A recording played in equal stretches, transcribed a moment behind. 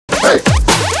I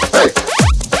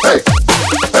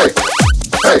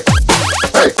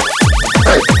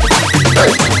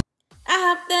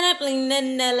hopped in a plane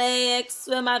in LAX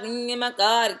with my ring in my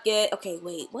car to get. Okay,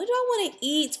 wait, what do I want to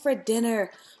eat for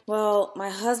dinner? Well, my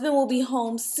husband will be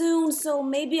home soon, so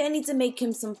maybe I need to make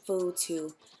him some food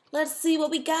too. Let's see what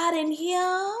we got in here.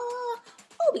 Oh,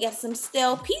 we got some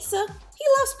stale pizza. He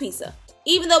loves pizza.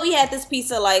 Even though we had this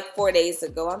pizza like 4 days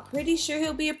ago, I'm pretty sure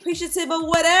he'll be appreciative of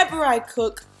whatever I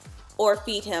cook or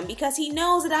feed him because he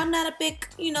knows that I'm not a big,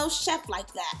 chef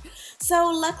like that.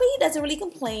 So luckily he doesn't really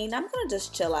complain. I'm gonna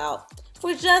just chill out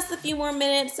for just a few more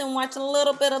minutes and watch a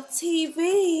little bit of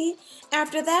TV.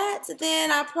 After that,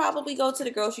 then I'll probably go to the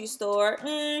grocery store.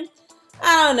 I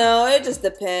don't know, it just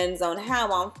depends on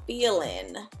how I'm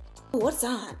feeling. Ooh, what's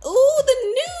on? Ooh,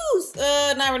 the news!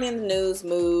 Not really in the news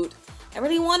mood. I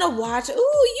really want to watch,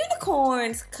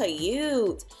 unicorns,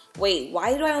 cute. Wait,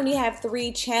 why do I only have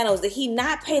 3 channels? Did he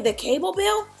not pay the cable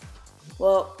bill?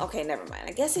 Well, okay, never mind.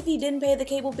 I guess if he didn't pay the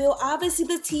cable bill, obviously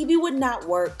the TV would not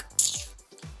work.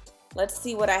 Let's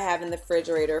see what I have in the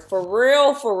refrigerator. For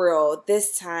real,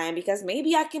 this time. Because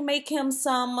maybe I can make him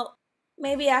something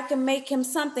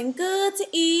good to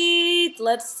eat.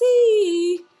 Let's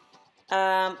see.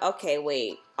 Okay,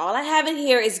 wait. All I have in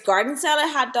here is garden salad,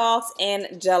 hot dogs,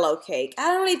 and Jell-O cake. I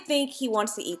don't really think he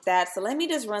wants to eat that, so let me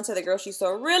just run to the grocery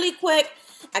store really quick.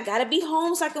 I gotta be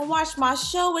home so I can watch my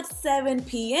show at 7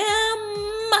 p.m.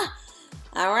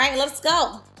 All right, let's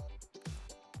go.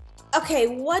 Okay,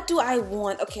 what do I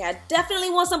want? Okay, I definitely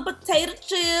want some potato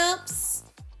chips.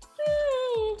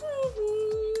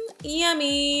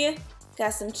 Yummy.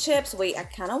 Got some chips. Wait, I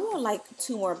kind of want like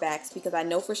 2 more bags because I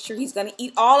know for sure he's going to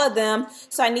eat all of them.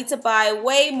 So I need to buy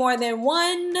way more than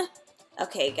 1.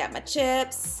 Okay, got my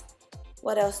chips.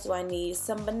 What else do I need?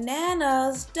 Some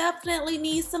bananas. Definitely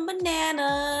need some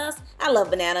bananas. I love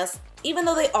bananas. Even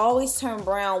though they always turn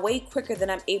brown way quicker than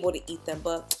I'm able to eat them.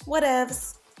 But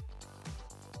whatevs.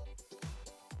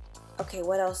 Okay,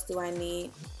 what else do I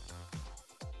need?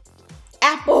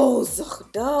 Apples. Ugh,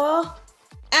 duh.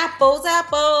 Apples.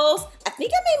 I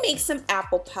think I may make some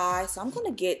apple pie. So I'm going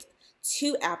to get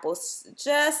 2 apples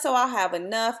just so I'll have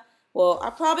enough. Well,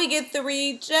 I'll probably get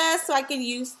 3 just so I can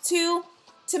use 2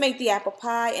 to make the apple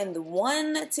pie and the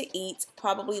 1 to eat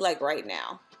probably like right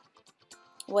now.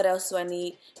 What else do I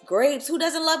need? Grapes. Who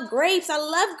doesn't love grapes? I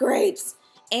love grapes.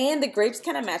 And the grapes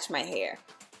kind of match my hair.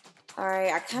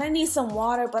 Alright, I kind of need some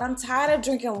water, but I'm tired of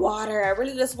drinking water. I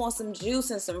really just want some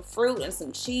juice and some fruit and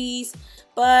some cheese.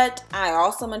 But I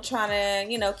also am trying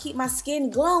to, keep my skin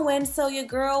glowing, so your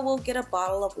girl will get a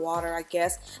bottle of water, I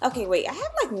guess. Okay, wait, I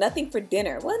have like nothing for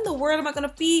dinner. What in the world am I going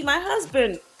to feed my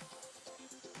husband?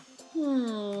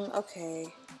 Okay.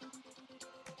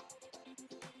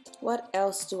 What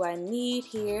else do I need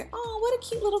here? Oh, what a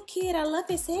cute little kid. I love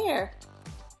his hair.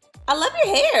 I love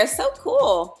your hair. It's so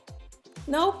cool.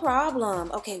 No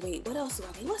problem. Okay, wait, what else do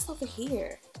I need? What's over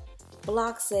here?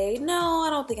 Blockade. No,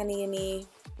 I don't think I need any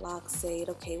blockade.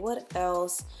 Okay, what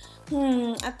else?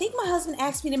 I think my husband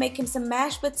asked me to make him some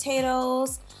mashed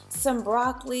potatoes, some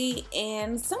broccoli,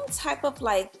 and some type of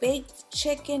like baked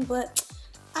chicken, but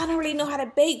I don't really know how to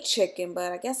bake chicken,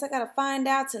 but I guess I gotta find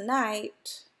out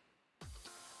tonight.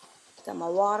 Got my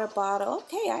water bottle.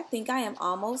 Okay, I think I am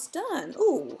almost done.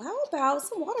 Ooh, how about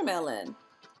some watermelon?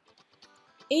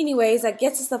 Anyways, I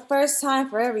guess it's the first time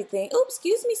for everything. Oops,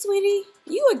 excuse me, sweetie.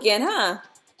 You again, huh?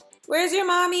 Where's your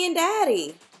mommy and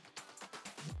daddy?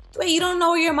 Wait, you don't know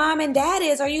where your mom and dad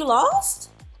is? Are you lost?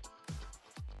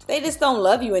 They just don't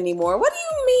love you anymore. What do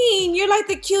you mean? You're like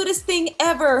the cutest thing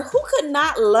ever. Who could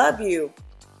not love you?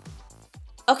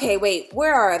 Okay, wait,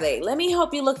 where are they? Let me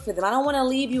help you look for them. I don't want to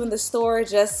leave you in the store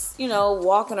just,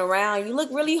 walking around. You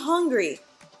look really hungry.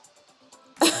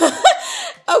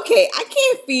 Okay, I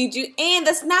can't feed you, and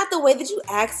that's not the way that you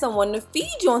ask someone to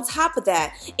feed you on top of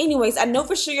that. Anyways, I know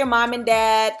for sure your mom and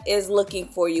dad is looking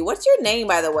for you. What's your name,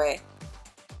 by the way?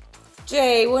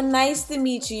 Jay, well, nice to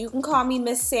meet you. You can call me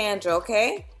Miss Sandra,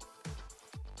 okay?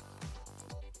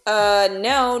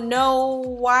 No,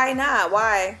 why not?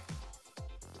 Why?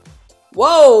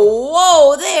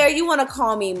 Whoa, there, you want to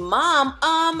call me mom?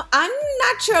 I'm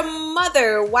not your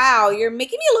mother. Wow, you're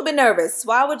making me a little bit nervous.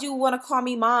 Why would you want to call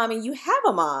me mom and you have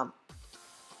a mom?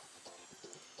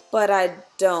 But I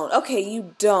don't. Okay,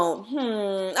 you don't.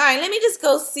 All right, let me just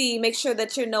go see, make sure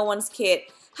that you're no one's kid.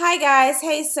 Hi, guys.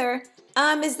 Hey, sir.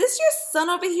 Is this your son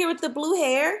over here with the blue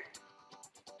hair?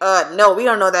 No, we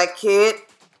don't know that kid.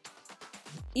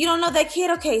 You don't know that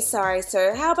kid? Okay, sorry,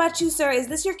 sir. How about you, sir? Is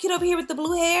this your kid over here with the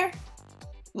blue hair?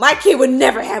 My kid would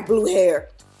never have blue hair.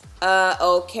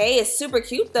 Okay, it's super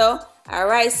cute though. All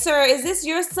right, sir, is this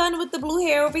your son with the blue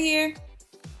hair over here?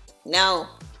 No.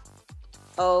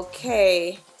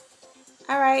 Okay.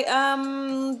 All right,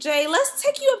 Jay, let's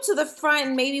take you up to the front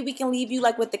and maybe we can leave you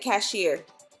like with the cashier.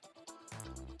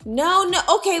 No, no,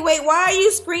 okay, wait, why are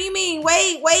you screaming?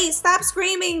 Wait, stop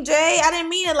screaming, Jay. I didn't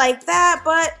mean it like that,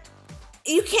 but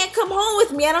you can't come home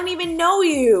with me. I don't even know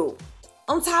you.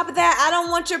 On top of that, I don't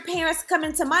want your parents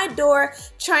coming to my door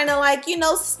trying to, like, you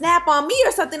know, snap on me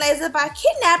or something as if I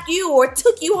kidnapped you or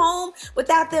took you home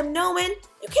without them knowing.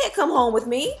 You can't come home with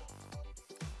me.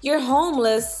 You're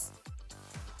homeless.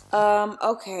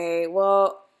 Okay,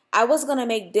 well, I was gonna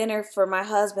make dinner for my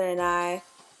husband and I,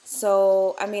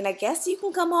 so, I mean, I guess you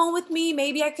can come home with me.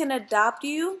 Maybe I can adopt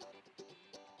you.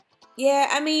 Yeah,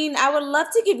 I mean, I would love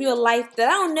to give you a life that,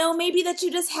 I don't know, maybe that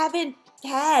you just haven't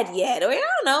had yet, or I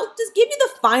don't know, just give you the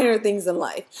finer things in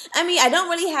life. I mean, I don't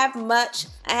really have much.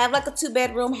 I have like a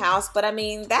 2-bedroom house, but I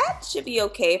mean, that should be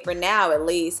okay for now at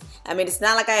least. I mean, it's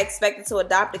not like I expected to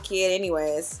adopt a kid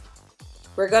anyways.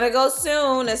 We're gonna go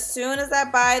soon as I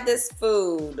buy this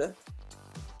food.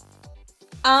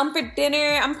 For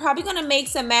dinner, I'm probably gonna make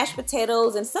some mashed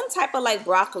potatoes and some type of like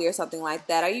broccoli or something like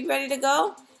that. Are you ready to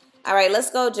go? All right, let's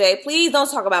go, Jay. Please don't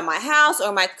talk about my house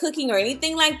or my cooking or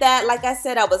anything like that. Like I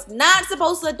said, I was not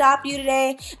supposed to adopt you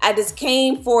today. I just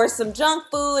came for some junk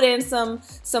food and some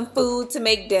food to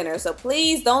make dinner. So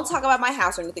please don't talk about my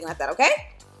house or anything like that, okay?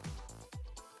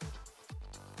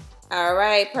 All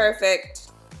right, perfect.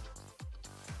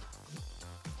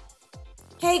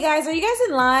 Hey guys, are you guys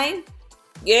in line?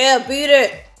 Yeah, beat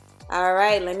it. All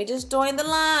right, let me just join the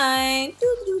line.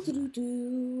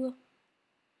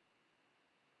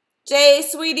 Jay,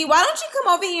 sweetie, why don't you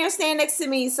come over here and stand next to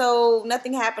me so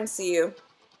nothing happens to you?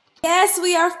 Yes,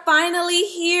 we are finally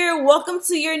here. Welcome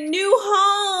to your new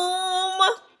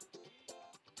home.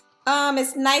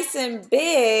 It's nice and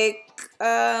big.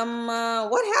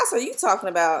 What house are you talking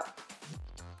about?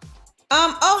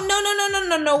 Oh,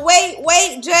 no.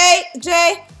 Wait,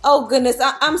 Jay. Oh, goodness.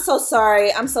 I'm so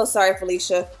sorry. I'm so sorry,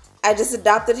 Felicia. I just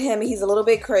adopted him and he's a little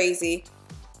bit crazy.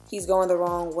 He's going the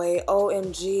wrong way.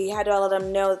 OMG. How do I let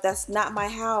him know that that's not my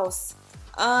house?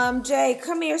 Jay,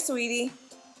 come here, sweetie.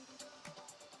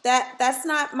 That's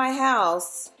not my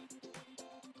house.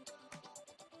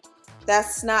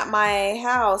 That's not my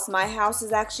house. My house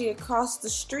is actually across the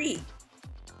street.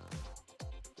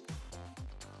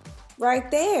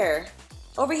 Right there.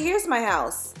 Over here's my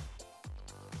house.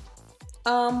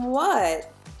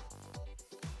 What?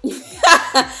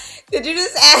 Did you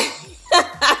just ask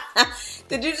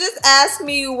Did you just ask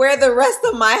me where the rest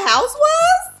of my house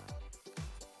was?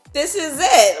 This is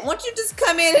it. Why don't you just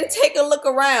come in and take a look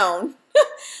around?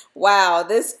 Wow,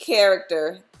 this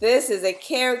character. This is a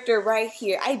character right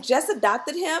here. I just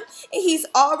adopted him and he's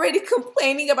already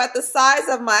complaining about the size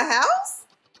of my house?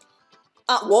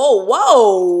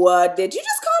 Whoa. Did you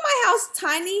just call my house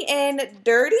tiny and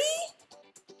dirty?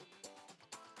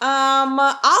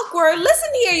 Awkward. Listen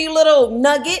here, you little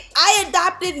nugget. I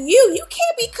adopted you. You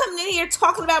can't be coming in here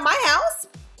talking about my house.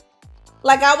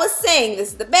 Like I was saying, this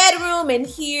is the bedroom, and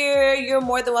here, you're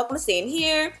more than welcome to stay in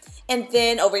here. And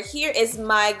then over here is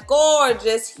my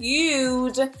gorgeous,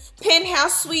 huge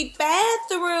penthouse suite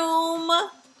bathroom.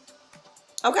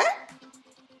 Okay?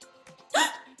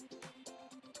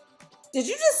 Did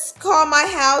you just call my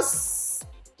house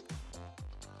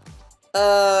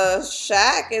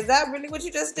shack? Is that really what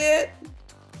you just did?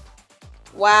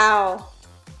 Wow.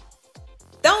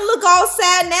 Don't look all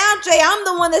sad now, Jay. I'm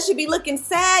the one that should be looking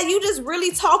sad. You just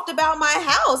really talked about my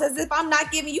house as if I'm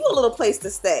not giving you a little place to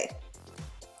stay.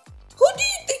 Who do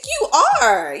you think you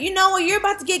are? You know, you're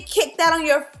about to get kicked out on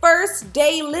your first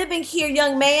day living here,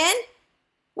 young man.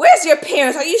 Where's your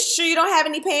parents? Are you sure you don't have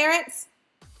any parents?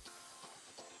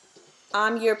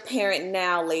 I'm your parent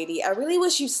now, lady. I really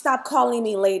wish you'd stop calling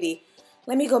me lady.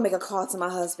 Let me go make a call to my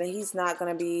husband. He's not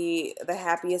going to be the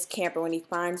happiest camper when he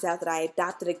finds out that I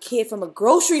adopted a kid from a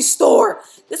grocery store.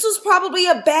 This was probably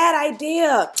a bad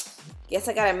idea. Guess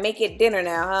I got to make it dinner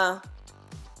now, huh?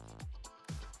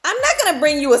 I'm not going to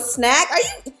bring you a snack.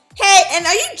 Hey, and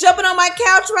are you jumping on my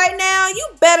couch right now? You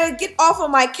better get off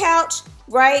of my couch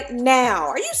right now.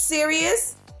 Are you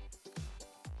serious?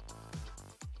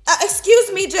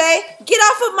 Excuse me, Jay. Get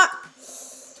off of my...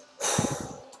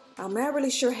 I'm not really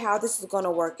sure how this is going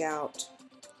to work out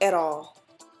at all.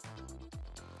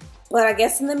 But I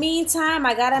guess in the meantime,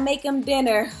 I got to make him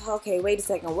dinner. Okay, wait a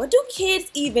second. What do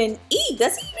kids even eat?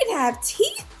 Does he even have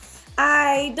teeth?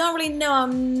 I don't really know.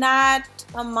 I'm not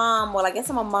a mom. Well, I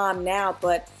guess I'm a mom now,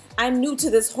 but I'm new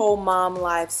to this whole mom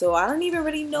life. So I don't even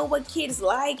really know what kids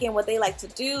like and what they like to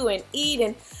do and eat.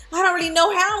 And I don't really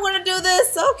know how I'm going to do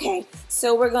this. Okay,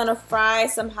 so we're going to fry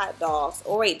some hot dogs.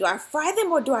 Or wait, do I fry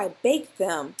them or do I bake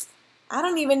them? I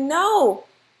don't even know.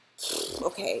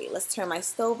 Okay, let's turn my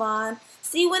stove on.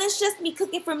 See, when it's just me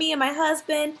cooking for me and my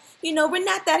husband, you know, we're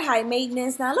not that high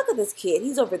maintenance. Now, look at this kid.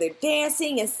 He's over there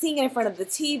dancing and singing in front of the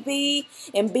TV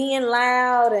and being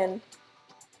loud. And,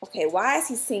 okay, why is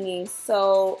he singing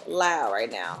so loud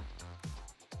right now?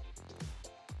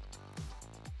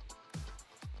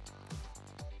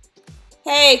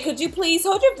 Hey, could you please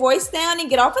hold your voice down and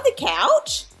get off of the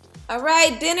couch? All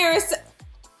right, dinner is...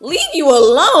 Leave you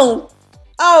alone.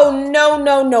 Oh, no,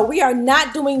 no, no. We are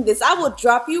not doing this. I will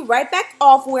drop you right back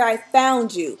off where I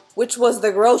found you, which was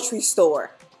the grocery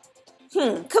store.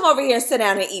 Come over here and sit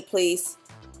down and eat, please.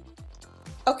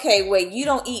 Okay, wait, you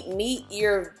don't eat meat?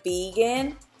 You're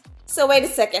vegan? So wait a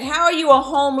second. How are you a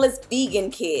homeless vegan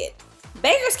kid?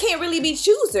 Beggars can't really be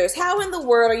choosers. How in the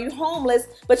world are you homeless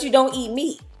but you don't eat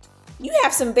meat? You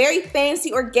have some very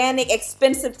fancy, organic,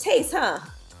 expensive taste, huh?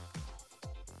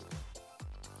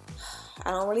 I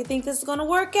don't really think this is gonna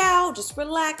work out. Just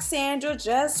relax, Sandra.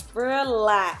 Just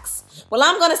relax. Well,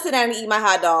 I'm gonna sit down and eat my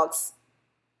hot dogs.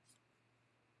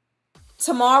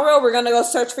 Tomorrow, we're gonna go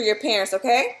search for your parents,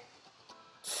 okay?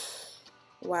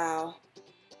 Wow.